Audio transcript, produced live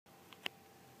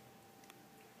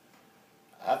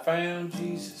I found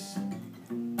Jesus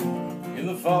in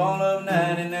the fall of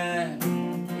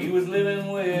 '99. He was living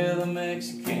with a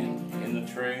Mexican in the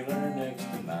trailer next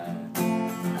to mine.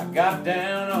 I got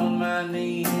down on my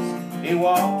knees. He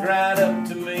walked right up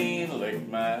to me and licked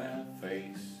my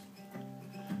face.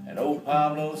 And old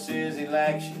Pablo says he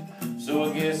likes you, so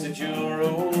I guess that you're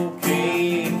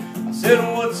okay. I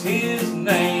said, what's his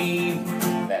name?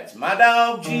 That's my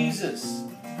dog Jesus.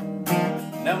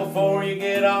 Now before you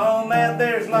get all mad,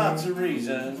 there's lots of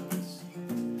reasons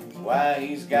why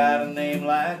he's got a name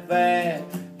like that.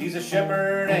 He's a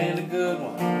shepherd and a good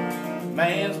one,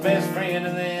 man's best friend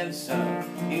and then some.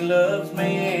 He loves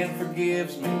me and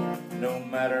forgives me no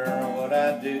matter what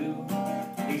I do.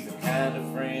 He's the kind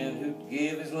of friend who'd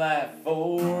give his life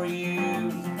for you.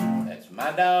 That's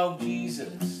my dog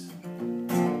Jesus.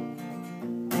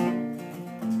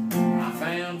 I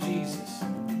found Jesus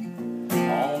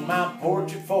on my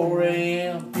porch at 4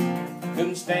 a.m.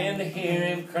 Couldn't stand to hear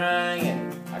him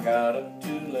crying. I got up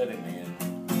to let him in.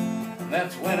 And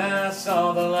that's when I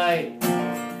saw the light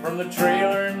from the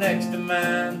trailer next to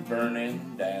mine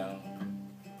burning down.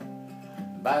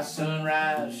 By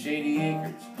sunrise, Shady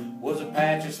Acres was a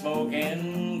patch of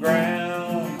smoking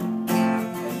ground,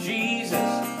 and Jesus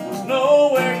was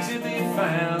nowhere to be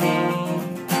found.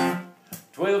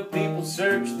 12 people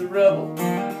searched the rubble,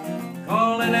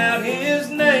 calling out his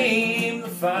name. The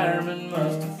firemen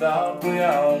must have thought we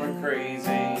all were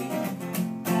crazy.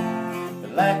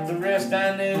 But like the rest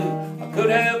I knew, I could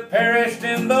have perished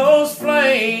in those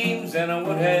flames, and I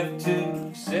would have too,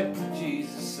 except that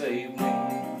Jesus saved me.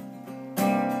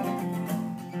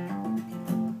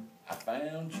 I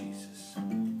found Jesus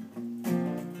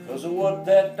because of what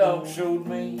that dog showed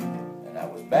me, and I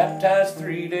was baptized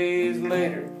 3 days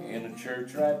later in a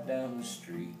church right down the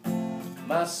street.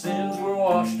 My sins were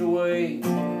washed away.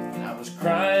 I was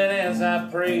crying as I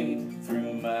prayed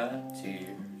through my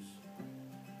tears.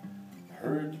 I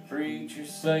heard the preacher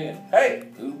saying, "Hey,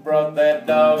 who brought that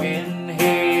dog in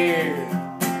here?"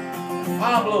 And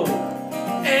Pablo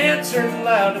answered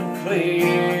loud and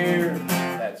clear,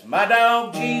 "That's my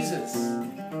dog Jesus."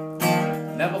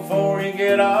 Now before you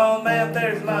get all mad,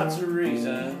 there's lots of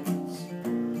reasons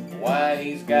why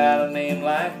he's got a name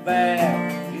like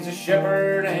that. He's a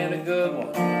shepherd and a good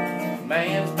one,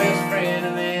 man's best friend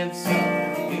and then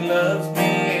some. He loves me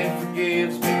and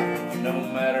forgives me no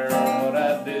matter what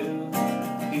I do.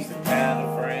 He's the kind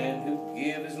of friend who'd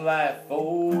give his life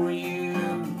for you.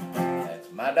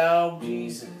 That's my dog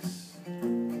Jesus.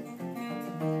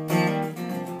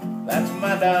 That's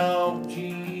my dog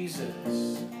Jesus.